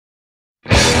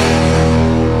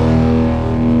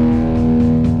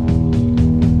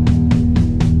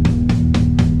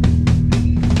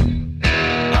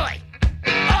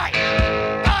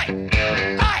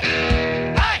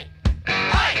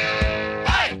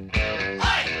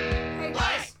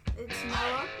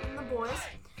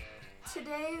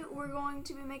going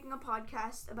to be making a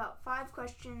podcast about 5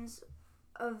 questions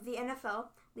of the NFL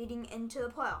leading into the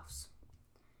playoffs.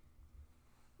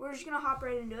 We're just going to hop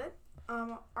right into it.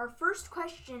 Our first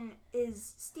question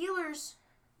is, Steelers,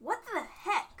 what the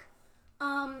heck?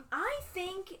 I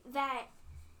think that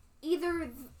either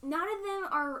none of them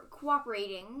are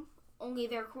cooperating, only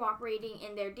they're cooperating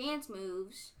in their dance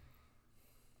moves,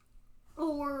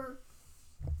 or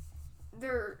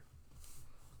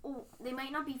they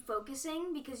might not be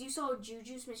focusing, because you saw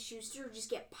Juju Smith-Schuster just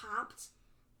get popped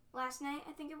last night,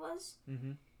 I think it was.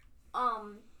 Mm-hmm.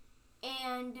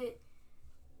 And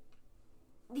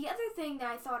the other thing that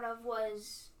I thought of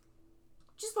was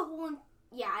just the whole...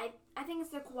 I think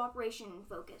it's the cooperation and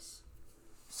focus.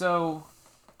 So,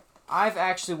 I've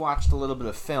actually watched a little bit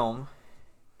of film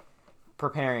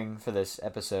preparing for this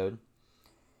episode.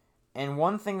 And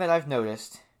one thing that I've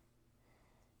noticed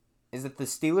is that the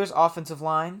Steelers' offensive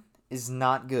line is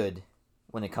not good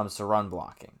when it comes to run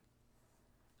blocking.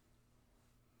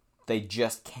 They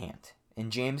just can't.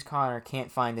 And James Conner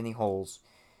can't find any holes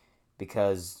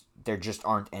because there just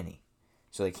aren't any.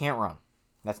 So they can't run.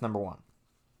 That's number 1.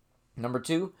 Number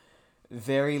 2,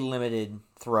 very limited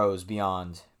throws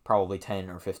beyond probably 10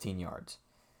 or 15 yards.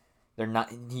 They're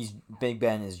not. Big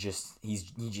Ben is just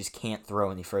he just can't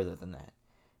throw any further than that,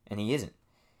 and he isn't.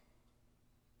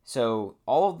 So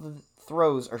all of the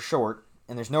throws are short,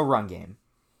 and there's no run game.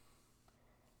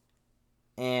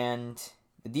 And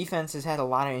the defense has had a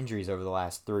lot of injuries over the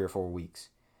last 3 or 4 weeks.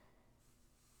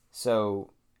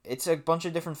 So it's a bunch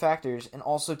of different factors, and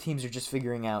also teams are just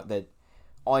figuring out that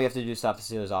all you have to do to stop the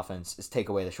Steelers' offense is take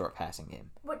away the short passing game.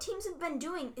 What teams have been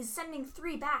doing is sending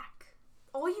 3 back.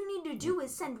 All you need to do is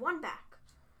send 1 back.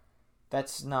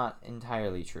 That's not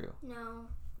entirely true. No.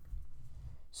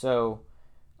 So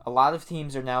a lot of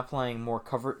teams are now playing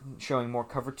showing more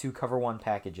cover 2, cover 1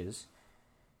 packages.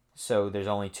 So there's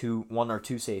only 1 or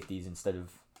 2 safeties instead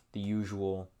of the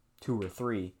usual 2 or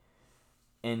 3.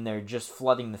 And they're just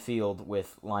flooding the field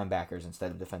with linebackers instead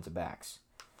of defensive backs,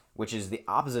 which is the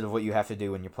opposite of what you have to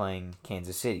do when you're playing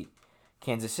Kansas City.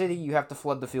 Kansas City, you have to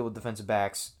flood the field with defensive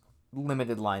backs,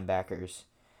 limited linebackers,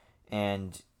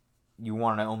 and you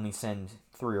want to only send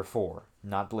 3 or 4,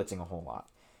 not blitzing a whole lot.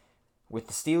 With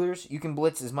the Steelers, you can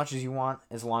blitz as much as you want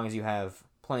as long as you have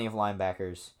plenty of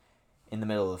linebackers in the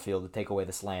middle of the field to take away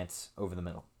the slants over the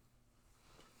middle.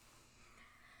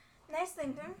 Nice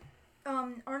thinking.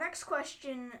 Our next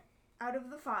question out of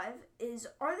the 5 is,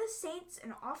 are the Saints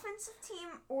an offensive team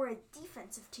or a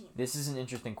defensive team? This is an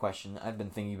interesting question. I've been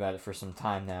thinking about it for some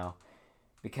time now,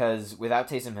 because without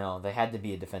Taysom Hill, they had to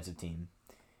be a defensive team.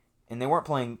 And they weren't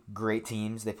playing great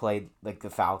teams. They played like the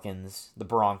Falcons, the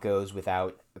Broncos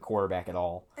without a quarterback at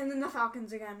all. And then the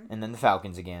Falcons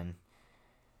again.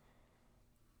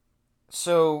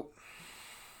 So,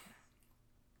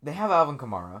 they have Alvin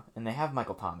Kamara, and they have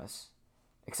Michael Thomas.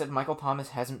 Except Michael Thomas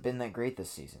hasn't been that great this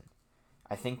season.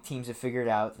 I think teams have figured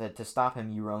out that to stop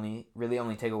him, you really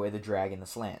only take away the drag and the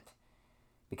slant,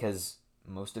 because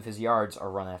most of his yards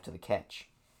are run after the catch.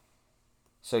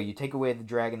 So you take away the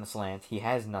drag and the slant, he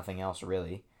has nothing else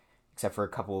really, except for a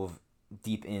couple of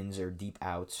deep ins or deep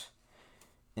outs.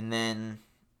 And then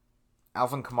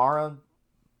Alvin Kamara,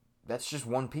 that's just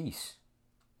one piece.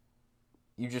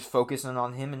 You just focus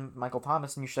on him and Michael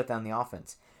Thomas, and you shut down the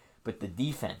offense. But the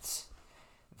defense,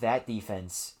 that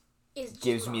defense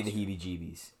gives me the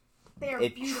heebie-jeebies.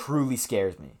 It truly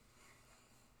scares me.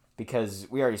 Because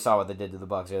we already saw what they did to the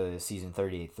Bucs earlier this season,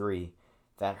 38-3.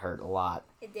 That hurt a lot.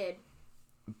 It did.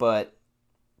 But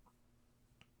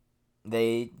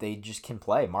they just can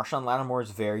play. Marshawn Lattimore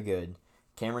is very good.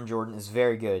 Cameron Jordan is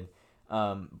very good.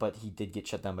 But he did get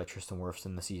shut down by Tristan Wirfs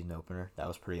in the season opener. That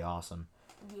was pretty awesome.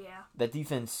 Yeah. That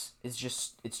defense is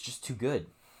just too good.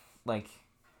 Like,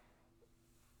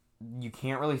 you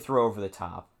can't really throw over the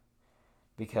top,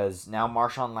 because now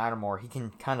Marshawn Lattimore, he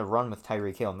can kind of run with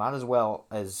Tyreek Hill. Not as well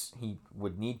as he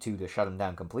would need to shut him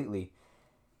down completely,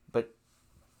 but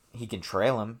he can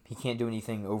trail him. He can't do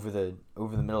anything over the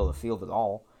middle of the field at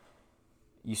all.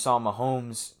 You saw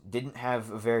Mahomes didn't have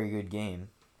a very good game.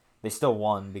 They still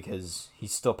won because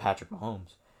he's still Patrick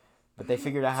Mahomes. But they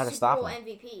figured out how to stop him. Super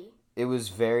Bowl MVP. It was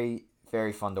very,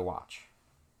 very fun to watch.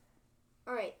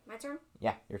 All right, my turn?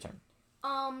 Yeah, your turn.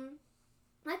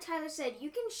 Like Tyler said, you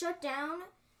can shut down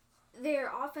their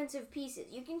offensive pieces.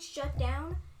 You can shut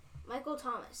down Michael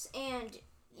Thomas. And,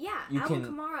 yeah, Alvin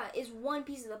Kamara is one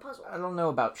piece of the puzzle. I don't know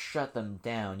about shut them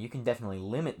down. You can definitely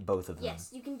limit both of them. Yes,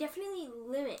 you can definitely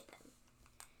limit them.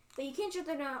 But you can't shut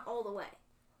them down all the way.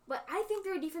 But I think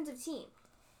they're a defensive team.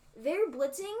 Their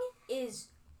blitzing is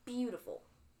beautiful.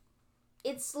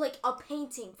 It's like a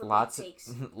painting for lots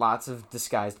sakes. lots of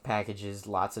disguised packages,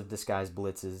 lots of disguised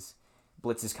blitzes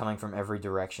coming from every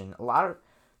direction. A lot of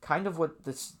kind of what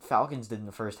the Falcons did in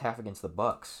the first half against the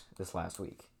Bucs this last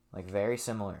week. Like very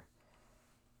similar.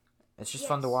 It's just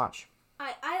fun to watch.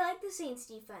 I like the Saints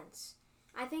defense.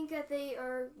 I think that they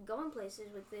are going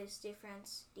places with this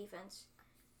defense.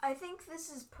 I think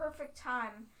this is perfect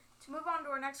time to move on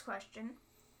to our next question.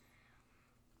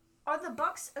 Are the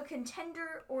Bucs a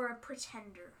contender or a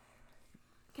pretender?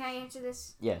 Can I answer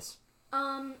this? Yes.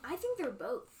 I think they're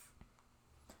both.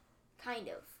 Kind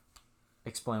of.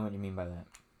 Explain what you mean by that.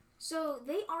 So,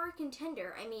 they are a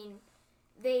contender. I mean,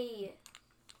 they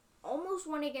almost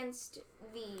won against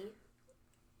the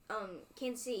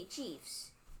Kansas City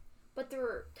Chiefs, but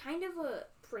they're kind of a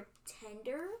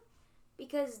pretender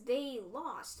because they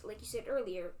lost, like you said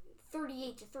earlier,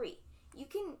 38-3.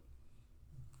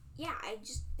 I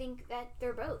just think that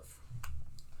they're both.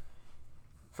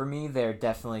 For me, they're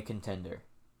definitely a contender.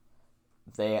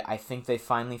 I think they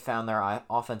finally found their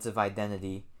offensive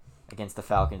identity against the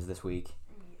Falcons this week,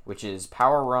 which is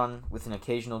power run with an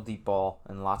occasional deep ball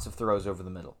and lots of throws over the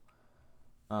middle.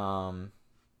 And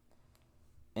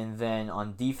then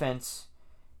on defense,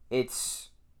 it's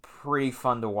pretty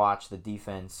fun to watch the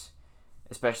defense,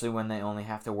 especially when they only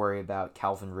have to worry about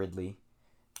Calvin Ridley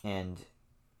and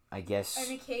I guess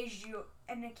an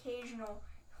occasional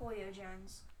Julio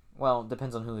Jones. Well, it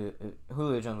depends on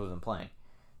Julio Jones wasn't playing,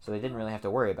 so they didn't really have to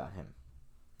worry about him.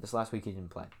 This last week he didn't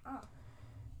play.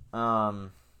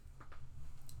 And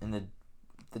the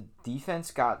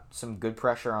defense got some good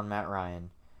pressure on Matt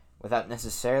Ryan, without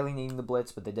necessarily needing the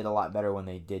blitz, but they did a lot better when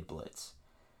they did blitz.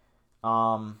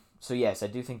 So yes, I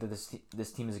do think that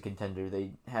this team is a contender.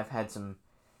 They have had some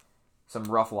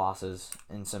rough losses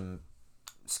and some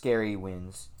scary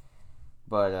wins,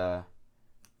 but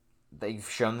they've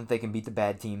shown that they can beat the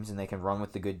bad teams and they can run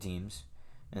with the good teams,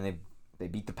 and they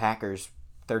beat the Packers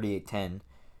 38-10.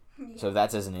 Yeah. So if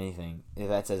that says anything,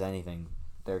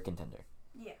 they're a contender.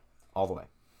 Yeah. All the way.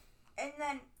 And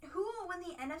then who will win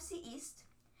the NFC East?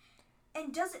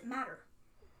 And does it matter?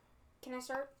 Can I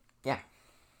start? Yeah.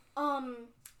 I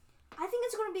think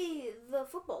it's going to be the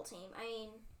football team. I mean,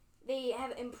 they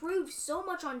have improved so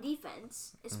much on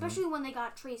defense, especially when they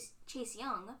got Chase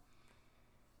Young.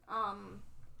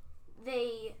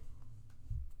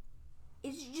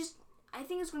 I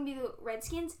think it's going to be the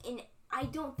Redskins, and I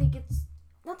don't think it's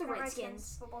not the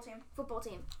Redskins. Football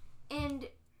team. And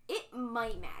it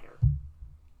might matter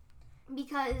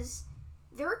because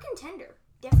they're a contender.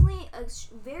 Definitely a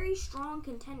very strong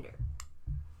contender.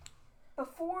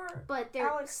 But they're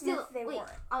Alex still. Smith, they weren't.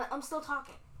 I'm still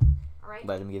talking. All right.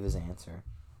 Let him give his answer.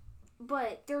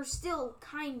 But they're still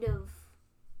kind of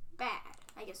bad.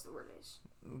 I guess the word is.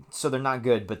 So they're not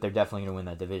good, but they're definitely going to win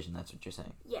that division. That's what you're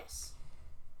saying. Yes.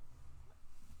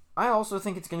 I also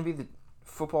think it's going to be the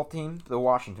football team, the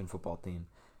Washington football team.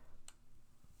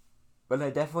 But I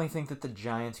definitely think that the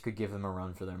Giants could give them a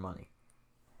run for their money.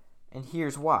 And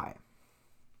here's why.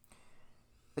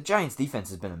 The Giants' defense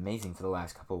has been amazing for the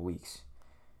last couple of weeks.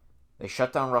 They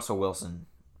shut down Russell Wilson.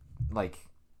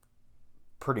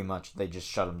 Pretty much, they just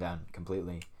shut him down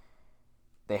completely.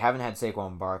 They haven't had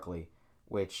Saquon Barkley,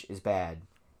 which is bad.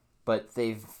 But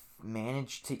they've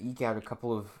managed to eke out a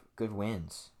couple of good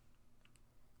wins.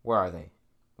 Where are they?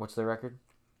 What's their record?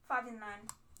 5-9.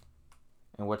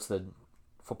 And what's the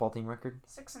football team record?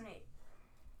 6-8.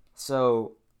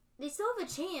 So they still have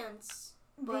a chance,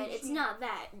 but it's not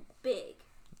that big.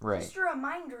 Right. Just a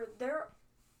reminder,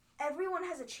 everyone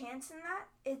has a chance in that.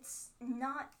 It's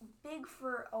not big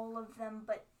for all of them,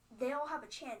 but they all have a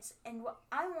chance. And what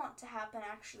I want to happen,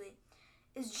 actually,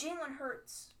 is Jalen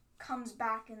Hurts comes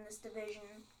back in this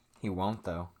division. He won't,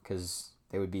 though, because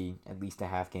they would be at least a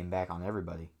half game back on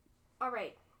everybody. All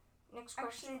right. Next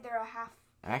question. Actually, they're a half.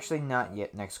 Actually, not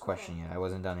yet. Next question yet. I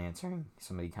wasn't done answering.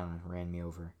 Somebody kind of ran me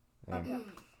over there. Okay.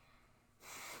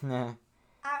 Nah.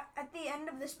 At the end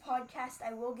of this podcast,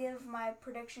 I will give my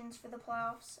predictions for the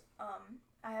playoffs.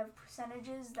 I have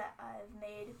percentages that I've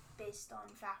made based on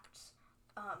facts.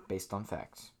 Based on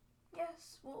facts.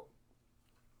 Yes, well,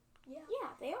 yeah. Yeah,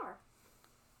 they are.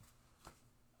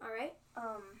 All right.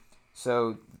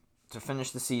 So, to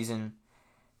finish the season,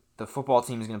 the football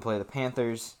team is going to play the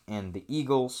Panthers and the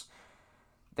Eagles.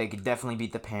 They could definitely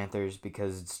beat the Panthers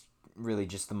because it's really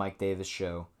just the Mike Davis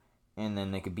show. And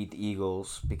then they could beat the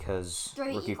Eagles because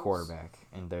rookie quarterback,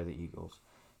 and they're the Eagles.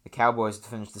 The Cowboys, to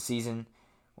finish the season,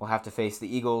 will have to face the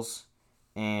Eagles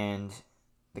and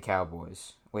the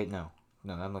Cowboys. Wait, no,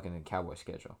 I'm looking at the Cowboys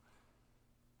schedule.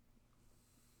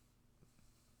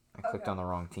 I clicked on the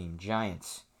wrong team.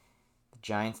 Giants. The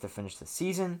Giants to finish the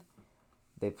season.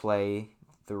 They play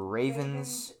the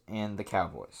Ravens and the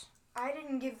Cowboys. I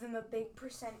didn't give them a big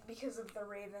percent because of the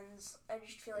Ravens. I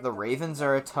just feel like the Ravens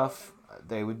are a tough.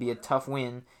 They would be a tough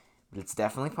win, but it's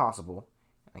definitely possible.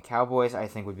 And the Cowboys, I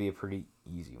think, would be a pretty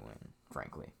easy win,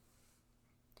 frankly.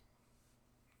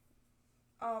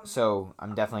 So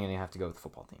I'm definitely gonna have to go with the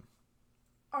football team.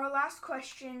 Our last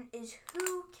question is: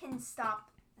 who can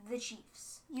stop the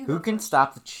Chiefs? Who can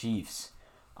stop the Chiefs?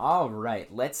 All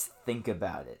right, let's think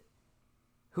about it.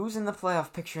 Who's in the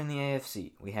playoff picture in the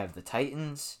AFC? We have the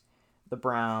Titans, the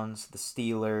Browns, the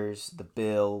Steelers, the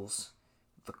Bills,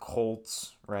 the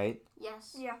Colts, right?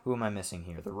 Yes. Yeah. Who am I missing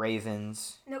here? The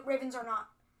Ravens. No, Ravens are not.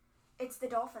 It's the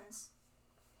Dolphins.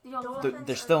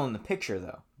 They're still in the picture,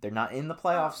 though. They're not in the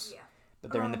playoffs, Yeah.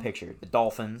 but they're in the picture. The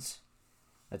Dolphins.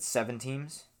 That's 7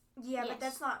 teams. Yeah, Yes. but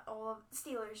that's not all of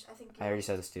Steelers. I think. I already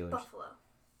said the Steelers. Buffalo.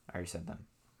 I already said them.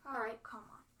 All right, come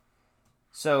on.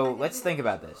 So let's think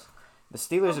about this. The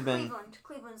Steelers have been.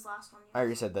 Cleveland's last one. I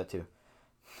already said that too.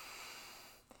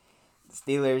 The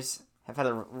Steelers have had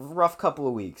a rough couple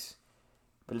of weeks,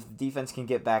 but if the defense can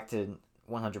get back to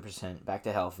 100%, back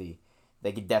to healthy,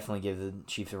 they could definitely give the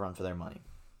Chiefs a run for their money.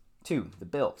 2, the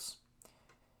Bills.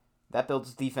 That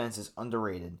Bills defense is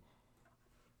underrated,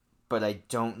 but I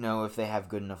don't know if they have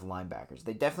good enough linebackers.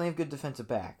 They definitely have good defensive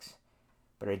backs,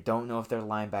 but I don't know if their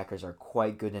linebackers are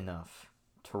quite good enough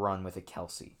to run with a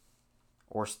Kelsey,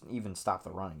 or even stop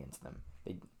the run against them.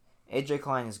 AJ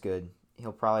Klein is good.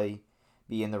 He'll probably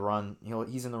be in the run.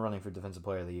 He's in the running for Defensive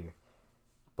Player of the Year,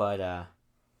 but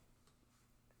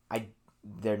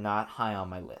they're not high on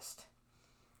my list.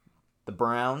 The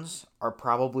Browns are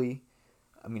probably.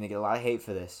 I'm gonna get a lot of hate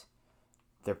for this.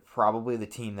 They're probably the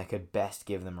team that could best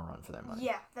give them a run for their money.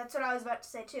 Yeah, that's what I was about to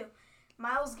say too.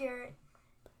 Myles Garrett.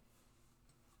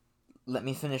 Let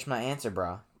me finish my answer,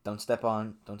 brah. Don't step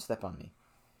on me.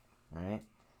 All right.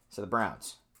 So the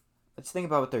Browns. Let's think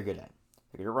about what they're good at.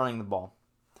 They're good at running the ball.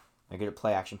 They're good at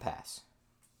play action pass.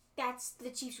 That's the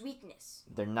Chiefs' weakness.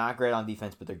 They're not great on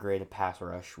defense, but they're great at pass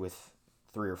rush with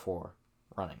 3 or 4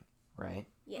 running. Right.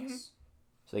 Yes. Mm-hmm.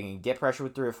 So they can get pressure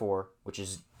with 3 or 4, which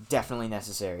is definitely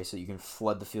necessary, so you can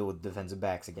flood the field with defensive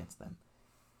backs against them.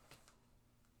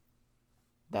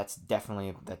 That's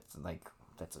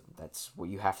what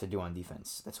you have to do on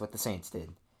defense. That's what the Saints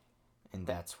did, and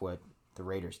that's what the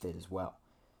Raiders did as well.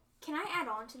 Can I add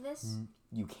on to this?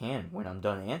 You can when I'm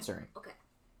done answering. Okay.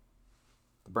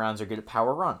 The Browns are good at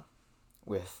power run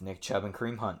with Nick Chubb and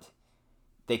Kareem Hunt.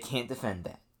 They can't defend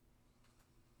that.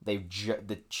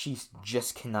 The Chiefs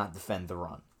just cannot defend the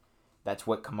run. That's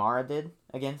what Kamara did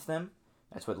against them.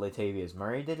 That's what Latavius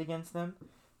Murray did against them.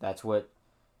 That's what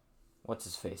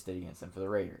what's-his-face did against them for the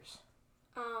Raiders.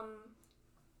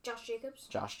 Josh Jacobs.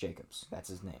 Josh Jacobs. That's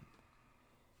his name.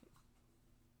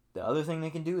 The other thing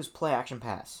they can do is play action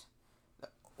pass. The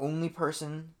only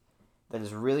person that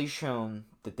has really shown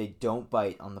that they don't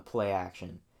bite on the play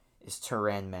action is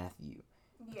Tyrann Mathieu.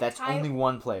 Yeah. That's only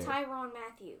one player. Tyrann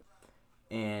Mathieu.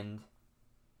 And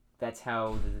that's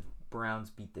how the Browns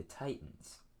beat the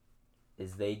Titans.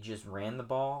 Is they just ran the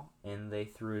ball and they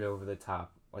threw it over the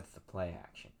top with the play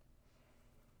action.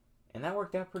 And that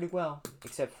worked out pretty well,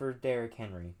 except for Derrick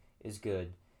Henry is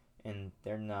good, and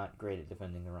they're not great at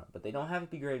defending the run. But they don't have to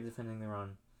be great at defending the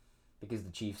run because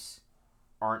the Chiefs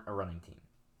aren't a running team.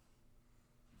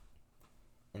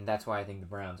 And that's why I think the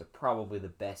Browns are probably the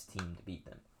best team to beat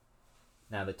them.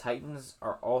 Now, the Titans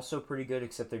are also pretty good,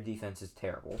 except their defense is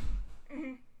terrible.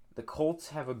 Mm-hmm. The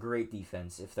Colts have a great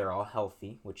defense if they're all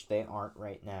healthy, which they aren't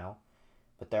right now.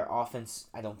 But their offense,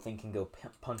 I don't think, can go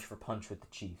punch for punch with the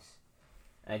Chiefs.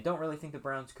 And I don't really think the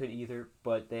Browns could either,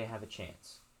 but they have a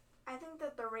chance. I think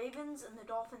that the Ravens and the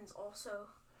Dolphins also.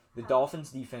 The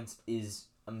Dolphins' defense is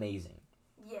amazing.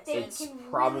 Yes. They It's can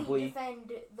probably- really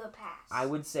defend the pass. I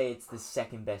would say it's the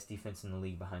second best defense in the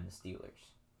league behind the Steelers.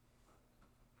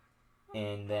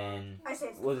 And then, I say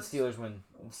it's the well, the first.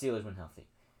 Steelers win healthy.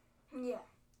 Yeah.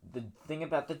 The thing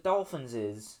about the Dolphins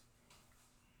is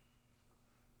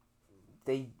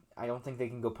I don't think they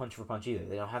can go punch for punch either.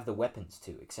 They don't have the weapons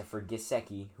to, except for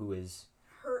Gesicki, who is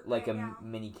Hurt like right a now.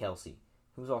 mini Kelsey,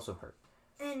 who's also hurt.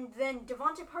 And then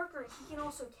Devontae Parker, he can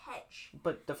also catch.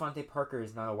 But Devontae Parker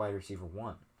is not a wide receiver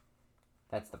 1.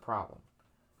 That's the problem.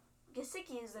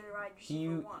 Gesicki is their wide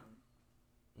receiver 1.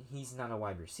 He's not a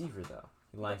wide receiver, though.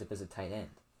 He lines up as a tight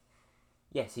end.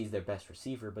 Yes, he's their best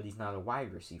receiver, but he's not a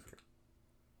wide receiver.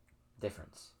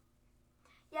 Difference.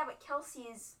 Yeah, but Kelsey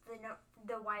is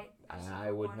the wide receiver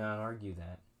I would 1. not argue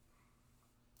that.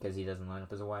 Because he doesn't line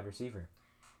up as a wide receiver.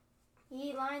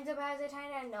 He lines up as a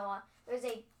tight end, Noah. There's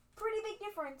a pretty big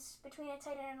difference between a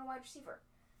tight end and a wide receiver.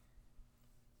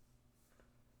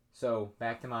 So,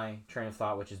 back to my train of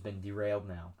thought, which has been derailed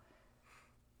now.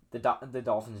 The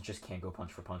Dolphins just can't go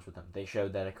punch for punch with them. They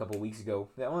showed that a couple weeks ago.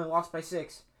 They only lost by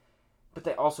 6, but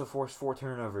they also forced 4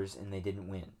 turnovers and they didn't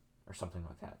win. Or something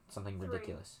like that. Something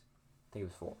ridiculous. I think it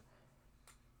was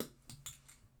 4.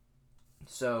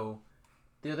 So,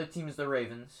 the other team is the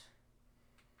Ravens.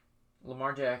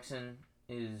 Lamar Jackson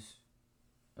is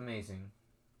amazing.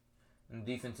 And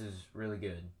the defense is really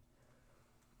good.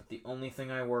 But the only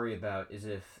thing I worry about is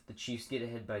if the Chiefs get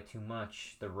ahead by too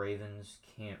much, the Ravens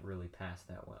can't really pass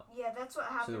that well. Yeah, that's what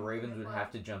happened. So the Ravens would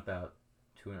have to jump out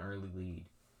to an early lead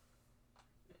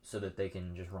so that they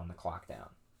can just run the clock down.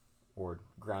 Or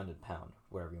ground and pound,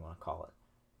 whatever you want to call it.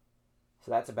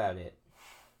 So that's about it.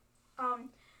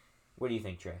 What do you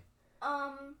think, Trey?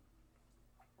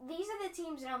 These are the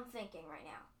teams that I'm thinking right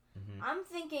now. Mm-hmm. I'm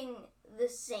thinking the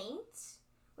Saints,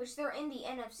 which they're in the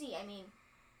NFC. I mean,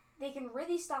 they can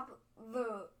really stop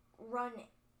the run.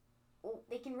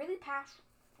 They can really pass.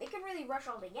 They can really rush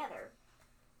all together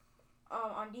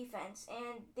on defense,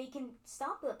 and they can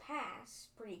stop the pass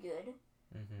pretty good.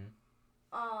 Mm-hmm.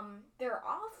 Their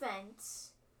offense,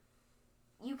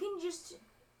 you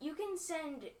can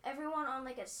send everyone on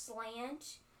like a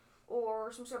slant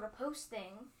or some sort of post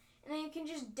thing, and then you can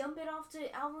just dump it off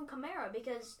to Alvin Kamara,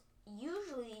 because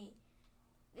usually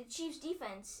the Chiefs'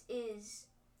 defense is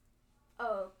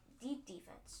a deep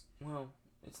defense. Well,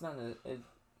 it's not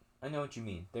I know what you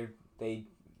mean.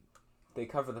 They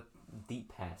cover the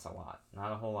deep pass a lot,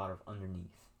 not a whole lot of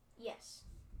underneath. Yes.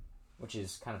 Which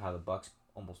is kind of how the Bucs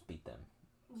almost beat them.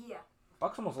 Yeah.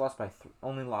 Bucs almost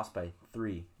only lost by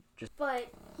 3.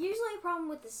 But here's the only problem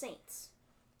with the Saints.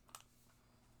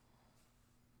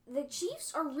 The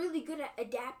Chiefs are really good at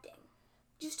adapting.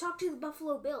 Just talk to the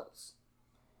Buffalo Bills.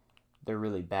 They're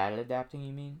really bad at adapting,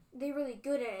 you mean? They're really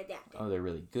good at adapting. Oh, they're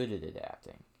really good at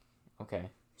adapting. Okay.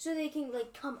 So they can,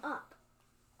 come up.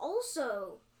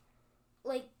 Also,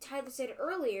 like Tyler said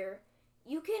earlier,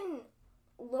 you can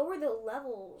lower the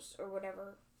levels or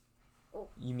whatever. Oh,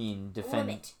 you mean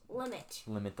defend... Limit.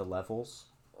 Limit the levels?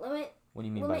 Limit. What do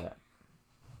you mean by that?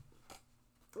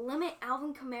 Limit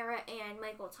Alvin Kamara and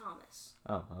Michael Thomas.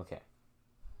 Oh, okay.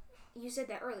 You said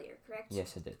that earlier, correct?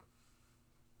 Yes, I did.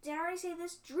 Did I already say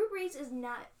this? Drew Brees is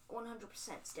not 100%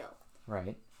 still.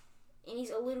 Right. And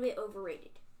he's a little bit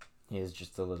overrated. He is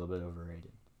just a little bit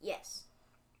overrated. Yes.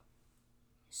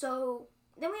 So,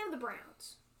 then we have the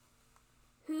Browns.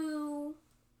 Who...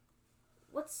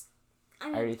 I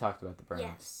already talked about the Browns.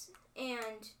 Yes.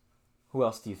 And... Who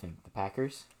else do you think? The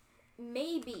Packers?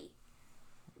 Maybe.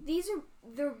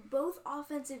 They're both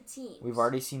offensive teams. We've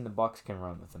already seen the Bucs can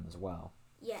run with them as well.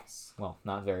 Yes. Well,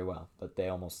 not very well, but they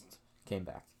almost came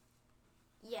back.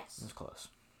 Yes. It was close.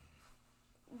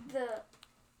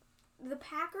 The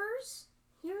Packers,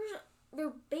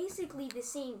 they're basically the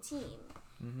same team,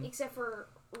 except for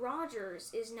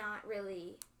Rodgers is not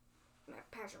really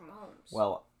Patrick Mahomes.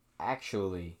 Well,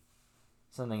 actually,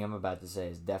 something I'm about to say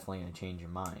is definitely going to change your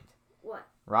mind. What?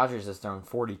 Rodgers has thrown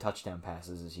 40 touchdown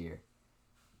passes this year,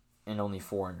 and only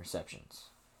 4 interceptions.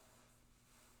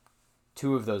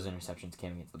 2 of those interceptions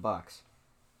came against the Bucs,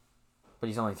 but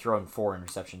he's only thrown 4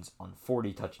 interceptions on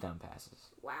 40 touchdown passes.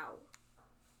 Wow.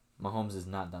 Mahomes has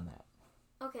not done that.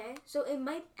 Okay, so it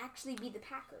might actually be the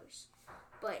Packers,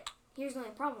 but here's the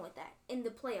only problem with that. In the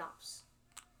playoffs,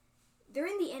 they're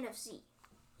in the NFC.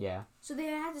 Yeah. So they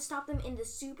had to stop them in the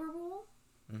Super Bowl.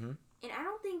 Mm-hmm. And I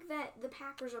don't think that the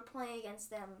Packers are playing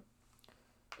against them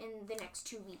in the next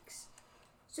 2 weeks.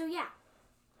 So yeah.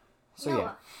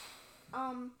 Noah,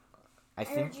 I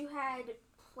heard you had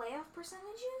playoff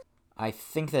percentages? I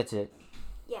think that's it.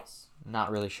 Yes.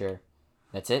 Not really sure.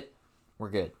 That's it?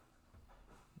 We're good.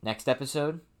 Next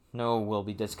episode, Noah will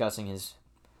be discussing his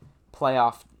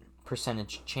playoff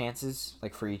percentage chances,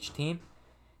 for each team,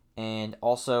 and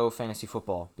also fantasy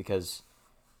football, because,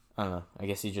 I don't know, I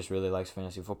guess he just really likes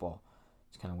fantasy football.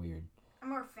 It's kind of weird. I'm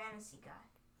more a fantasy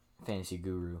guy. Fantasy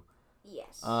guru.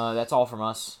 Yes. That's all from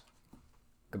us.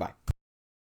 Goodbye.